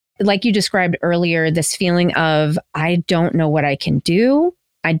 Just like you described earlier, this feeling of, I don't know what I can do.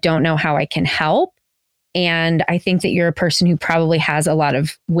 I don't know how I can help. And I think that you're a person who probably has a lot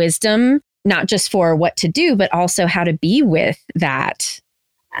of wisdom, not just for what to do, but also how to be with that,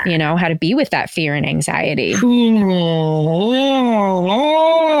 how to be with that fear and anxiety.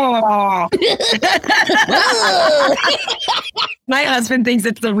 My husband thinks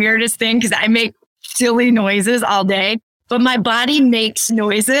it's the weirdest thing because I make silly noises all day, but my body makes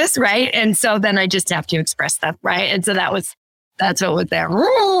noises, right? And so then I just have to express that, right? And so that's what was there.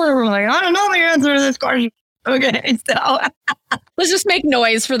 Like, I don't know the answer to this question. Okay, so let's just make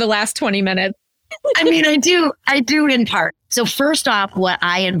noise for the last 20 minutes. I mean, I do in part. So first off, what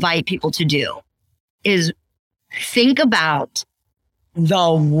I invite people to do is think about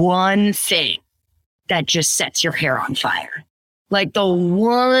the one thing that just sets your hair on fire. Like the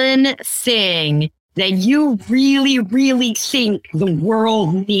one thing that you really, really think the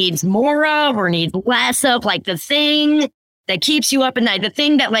world needs more of or needs less of, like the thing that keeps you up at night, the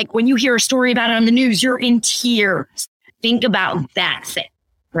thing that, like, when you hear a story about it on the news, you're in tears. Think about that thing,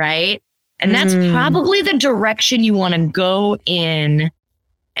 right? And that's probably the direction you want to go in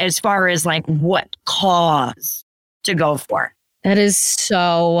as far as like what cause to go for. That is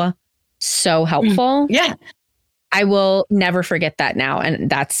so helpful. Yeah. I will never forget that now.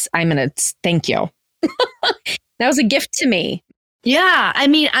 And I'm going to thank you. That was a gift to me. Yeah. I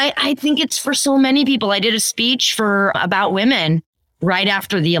mean, I think it's for so many people. I did a speech about women right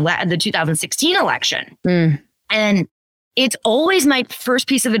after the 2016 election. And it's always my first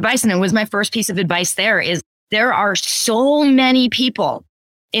piece of advice. And it was my first piece of advice there are so many people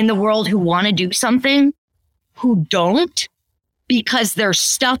in the world who want to do something who don't because they're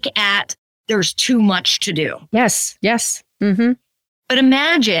stuck at there's too much to do. Yes. Mm-hmm. But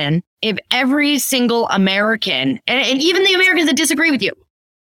imagine if every single American, and even the Americans that disagree with you,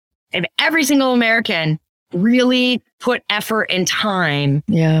 if every single American really put effort and time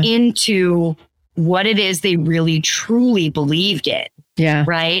into what it is they really truly believed in. Yeah.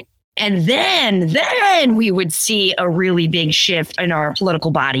 Right. And then we would see a really big shift in our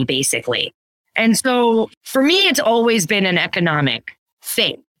political body, basically. And so for me, it's always been an economic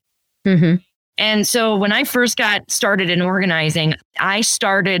thing. Mm-hmm. And so when I first got started in organizing, I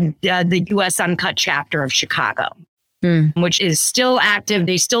started the US Uncut chapter of Chicago, which is still active.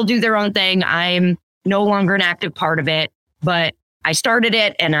 They still do their own thing. I'm no longer an active part of it, but I started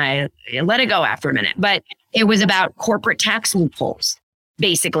it and I let it go after a minute. But it was about corporate tax loopholes,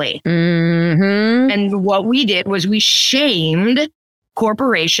 basically. Mm-hmm. And what we did was we shamed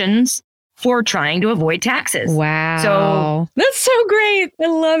corporations for trying to avoid taxes. Wow. So that's so great. I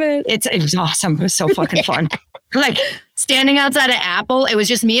love it. It was awesome. It was so fucking fun. Like standing outside of Apple, it was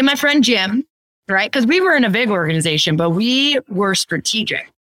just me and my friend Jim, right? Because we were in a big organization, but we were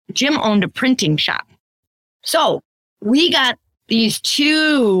strategic. Jim owned a printing shop. So we got these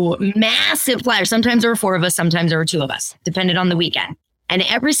two massive flyers. Sometimes there were 4 of us, sometimes there were 2 of us, depended on the weekend. And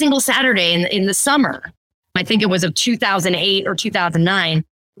every single Saturday in the summer, I think it was of 2008 or 2009,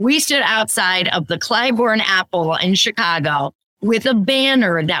 we stood outside of the Clybourne Apple in Chicago with a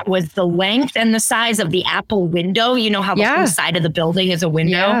banner that was the length and the size of the Apple window. You know how the whole side of the building is a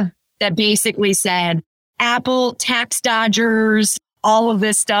window that basically said Apple, tax dodgers, all of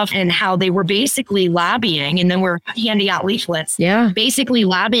this stuff, and how they were basically lobbying. And then we're handing out leaflets, basically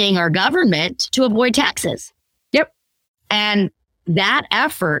lobbying our government to avoid taxes. Yep. And that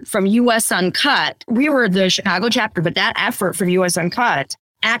effort from US Uncut, we were the Chicago chapter, but that effort from US Uncut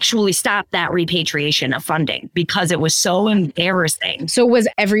actually stopped that repatriation of funding because it was so embarrassing. So was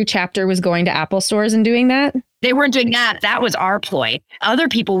every chapter was going to Apple stores and doing that? They weren't doing that. That was our ploy. Other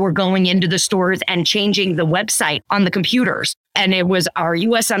people were going into the stores and changing the website on the computers. And it was our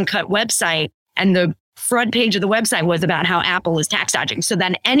US Uncut website. And the front page of the website was about how Apple is tax dodging. So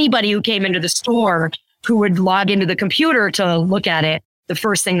then anybody who came into the store who would log into the computer to look at it, the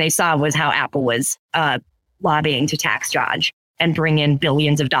first thing they saw was how Apple was lobbying to tax dodge and bring in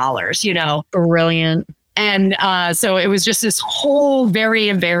billions of dollars, you know. Brilliant. And so it was just this whole very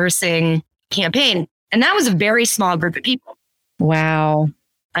embarrassing campaign. And that was a very small group of people. Wow.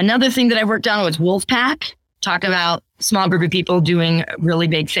 Another thing that I worked on was Wolfpack. Talk about small group of people doing really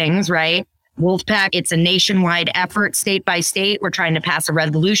big things, right? Wolfpack, it's a nationwide effort, state by state. We're trying to pass a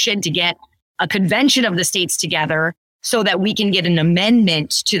resolution to get a convention of the states together so that we can get an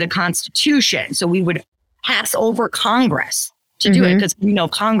amendment to the Constitution. So we would pass over Congress to do it because we know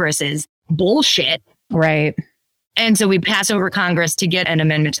Congress is bullshit. Right. And so we pass over Congress to get an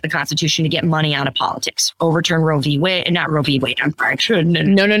amendment to the Constitution to get money out of politics, overturn Roe v. Wade, not Roe v. Wade. I'm sorry.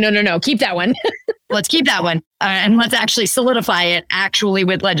 No. Keep that one. Let's keep that one. And let's actually solidify it actually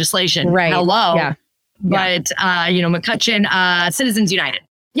with legislation. Right. Hello. Yeah. But, McCutcheon, Citizens United.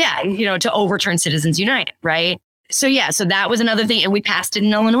 Yeah. To overturn Citizens United. Right. So, so that was another thing. And we passed it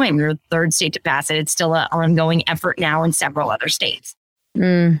in Illinois. We were the third state to pass it. It's still an ongoing effort now in several other states.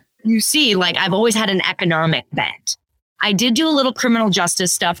 You see, I've always had an economic bent. I did do a little criminal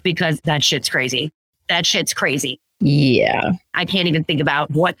justice stuff because that shit's crazy. Yeah. I can't even think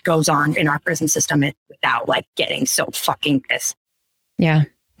about what goes on in our prison system without getting so fucking pissed. Yeah.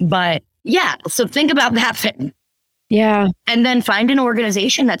 But so think about that thing. Yeah. And then find an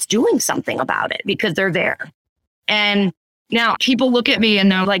organization that's doing something about it because they're there. And now people look at me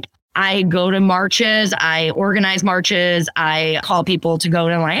and they're like, I go to marches, I organize marches, I call people to go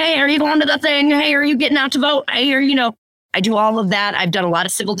to hey, are you going to the thing? Hey, are you getting out to vote? Hey, I do all of that. I've done a lot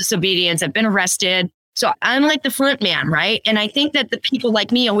of civil disobedience. I've been arrested. So I'm the front man, right? And I think that the people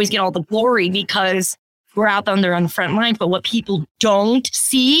like me always get all the glory because we're out there on the front line. But what people don't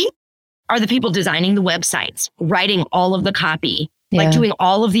see are the people designing the websites, writing all of the copy, doing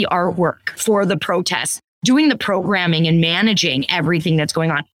all of the artwork for the protests, doing the programming and managing everything that's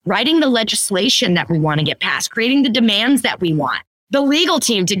going on, writing the legislation that we want to get passed, creating the demands that we want, the legal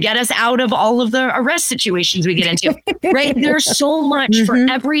team to get us out of all of the arrest situations we get into, right? There's so much for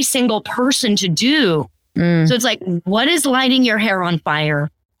every single person to do. So it's what is lighting your hair on fire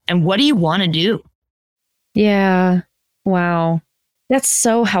and what do you want to do? Yeah. Wow. That's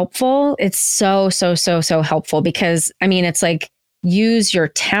so helpful. It's so helpful because it's use your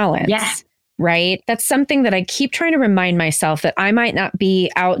talents. Yes. Right? That's something that I keep trying to remind myself that I might not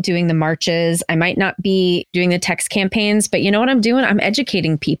be out doing the marches. I might not be doing the text campaigns, but you know what I'm doing? I'm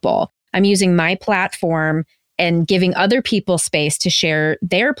educating people. I'm using my platform and giving other people space to share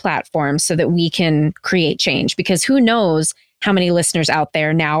their platforms so that we can create change. Because who knows how many listeners out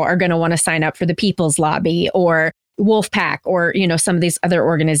there now are going to want to sign up for the People's Lobby or Wolfpack or, some of these other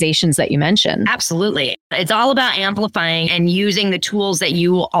organizations that you mentioned. Absolutely. It's all about amplifying and using the tools that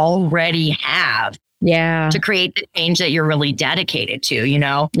you already have. Yeah. To create the change that you're really dedicated to,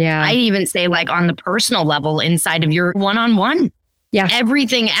 Yeah. I even say on the personal level inside of your one-on-one. Yeah.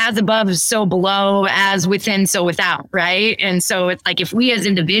 Everything as above is so below, as within, so without. Right. And so it's if we as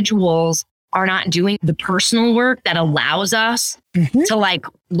individuals are not doing the personal work that allows us to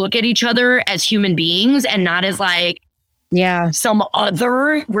look at each other as human beings and not as some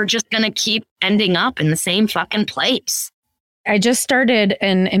other, we're just going to keep ending up in the same fucking place. I just started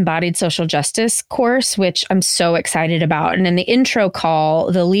an embodied social justice course, which I'm so excited about. And in the intro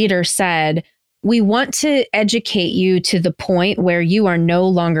call, the leader said, we want to educate you to the point where you are no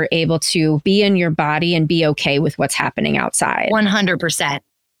longer able to be in your body and be okay with what's happening outside. 100%.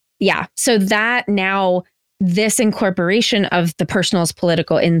 Yeah. So that now this incorporation of the personal is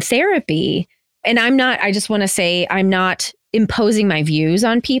political in therapy. And I just want to say, I'm not imposing my views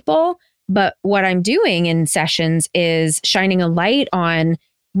on people, but what I'm doing in sessions is shining a light on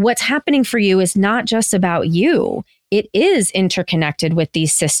what's happening for you is not just about you. It is interconnected with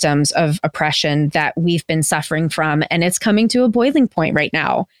these systems of oppression that we've been suffering from. And it's coming to a boiling point right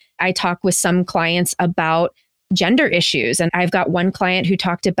now. I talk with some clients about gender issues. And I've got one client who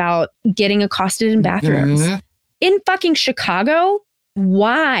talked about getting accosted in bathrooms in fucking Chicago.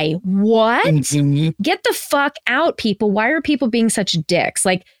 Why? What? Get the fuck out, people. Why are people being such dicks?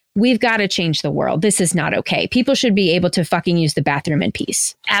 We've got to change the world. This is not okay. People should be able to fucking use the bathroom in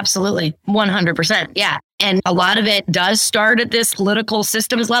peace. Absolutely. 100%. Yeah. And a lot of it does start at this political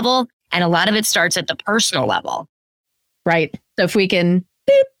systems level. And a lot of it starts at the personal level. Right. So if we can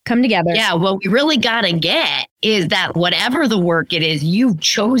come together. Yeah. What we really got to get is that whatever the work it is you've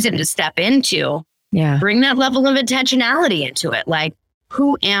chosen to step into, bring that level of intentionality into it.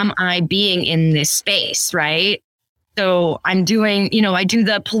 Who am I being in this space? Right. So I'm doing, I do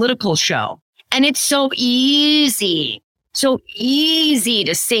the political show and it's so easy to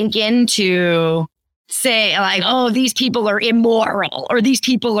sink into say oh, these people are immoral or these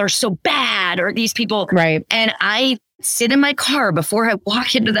people are so bad or these people. Right. And I sit in my car before I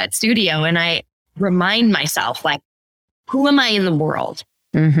walk into that studio and I remind myself who am I in the world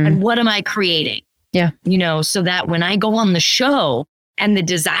and what am I creating? Yeah. So that when I go on the show, and the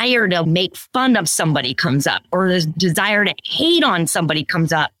desire to make fun of somebody comes up or the desire to hate on somebody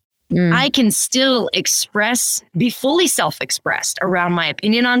comes up, I can still be fully self-expressed around my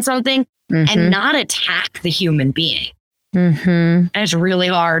opinion on something and not attack the human being. And it's really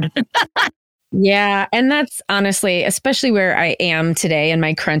hard. Yeah. And that's honestly, especially where I am today in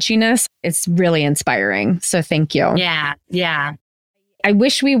my crunchiness, it's really inspiring. So thank you. Yeah. Yeah. I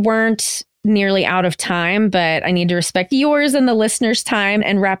wish we weren't nearly out of time, but I need to respect yours and the listeners' time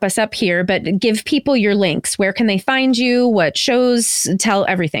and wrap us up here. But give people your links. Where can they find you? What shows? Tell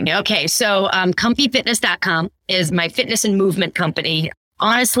everything. Okay. So comfyfitness.com is my fitness and movement company.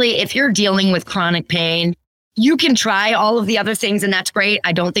 Honestly, if you're dealing with chronic pain, you can try all of the other things, and that's great.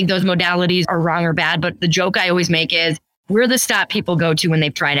 I don't think those modalities are wrong or bad, but the joke I always make is we're the stop people go to when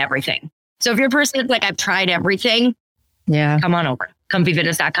they've tried everything. So if you're a person that's like, I've tried everything, come on over.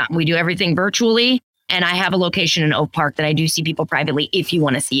 comfyfitness.com. We do everything virtually, and I have a location in Oak Park that I do see people privately if you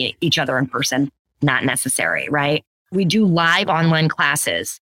want to see each other in person. Not necessary, right? We do live online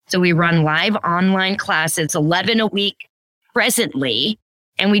classes. So we run live online classes, 11 a week presently.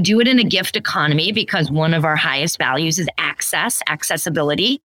 And we do it in a gift economy because one of our highest values is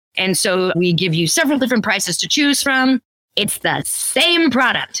accessibility. And so we give you several different prices to choose from. It's the same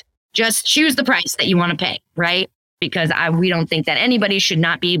product. Just choose the price that you want to pay, right? Because we don't think that anybody should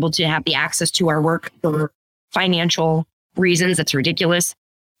not be able to have the access to our work for financial reasons. That's ridiculous.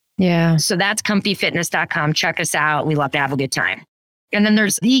 Yeah. So that's comfyfitness.com. Check us out. We love to have a good time. And then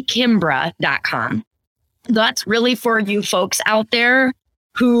there's thekimbra.com. That's really for you folks out there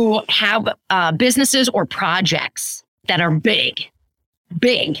who have businesses or projects that are big,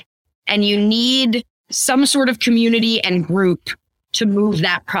 and you need some sort of community and group to move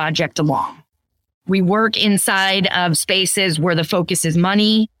that project along. We work inside of spaces where the focus is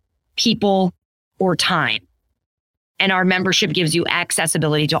money, people, or time. And our membership gives you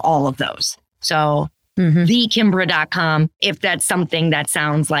accessibility to all of those. So thekimbra.com, if that's something that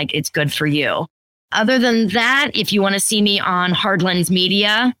sounds like it's good for you. Other than that, if you want to see me on Hardlens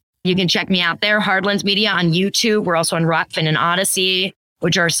Media, you can check me out there. Hardlens Media on YouTube. We're also on Rockfin and Odyssey,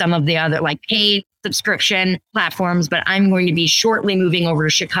 which are some of the other like paid subscription platforms. But I'm going to be shortly moving over to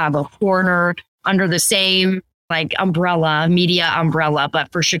Chicago Corner under the same like media umbrella, but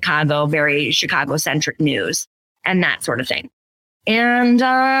for Chicago, very Chicago-centric news and that sort of thing. And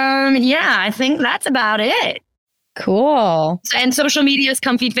I think that's about it. Cool. And social media is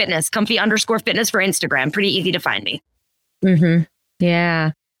Comfy Fitness, comfy_fitness for Instagram. Pretty easy to find me.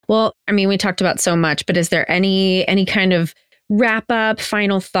 Yeah. Well, I mean, we talked about so much, but is there any kind of wrap up,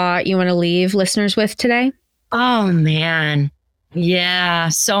 final thought you want to leave listeners with today? Oh, man. Yeah.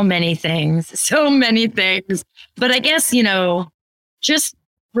 So many things. But I guess, just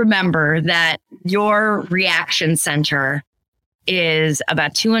remember that your reaction center is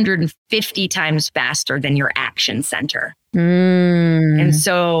about 250 times faster than your action center. And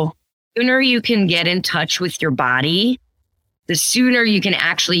so the sooner you can get in touch with your body, the sooner you can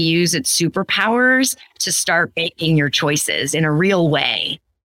actually use its superpowers to start making your choices in a real way.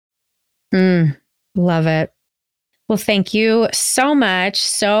 Love it. Well, thank you so much.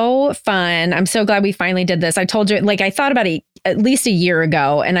 So fun. I'm so glad we finally did this. I told you, I thought about it at least a year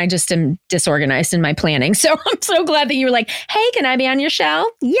ago, and I just am disorganized in my planning. So I'm so glad that you were like, hey, can I be on your show?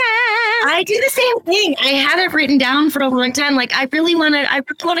 Yeah. I do the same thing. I had it written down for a long time. I really want to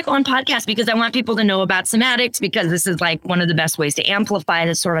go on podcasts because I want people to know about somatics, because this is one of the best ways to amplify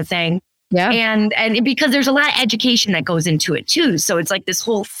this sort of thing. Yeah. And because there's a lot of education that goes into it too. So it's this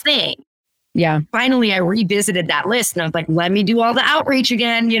whole thing. Yeah. Finally, I revisited that list and I was like, let me do all the outreach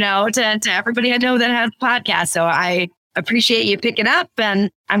again, to everybody I know that has a podcast. So I appreciate you picking up,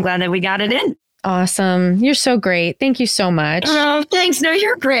 and I'm glad that we got it in. Awesome. You're so great. Thank you so much. Oh, thanks. No,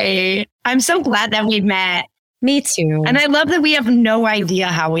 you're great. I'm so glad that we met. Me too. And I love that we have no idea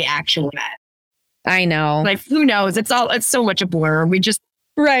how we actually met. I know. Who knows? It's so much a blur. We just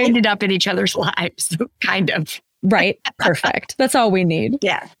ended up in each other's lives, kind of. Right. Perfect. That's all we need.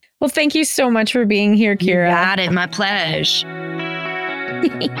 Yeah. Well, thank you so much for being here, Kira. You got it. My pleasure.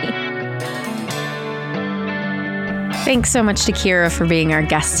 Thanks so much to Kira for being our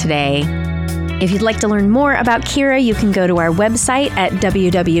guest today. If you'd like to learn more about Kira, you can go to our website at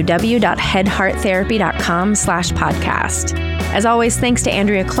www.headhearttherapy.com/podcast. As always, thanks to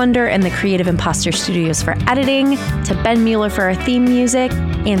Andrea Klunder and the Creative Imposter Studios for editing, to Ben Mueller for our theme music,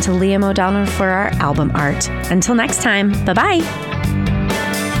 and to Liam O'Donnell for our album art. Until next time, bye-bye.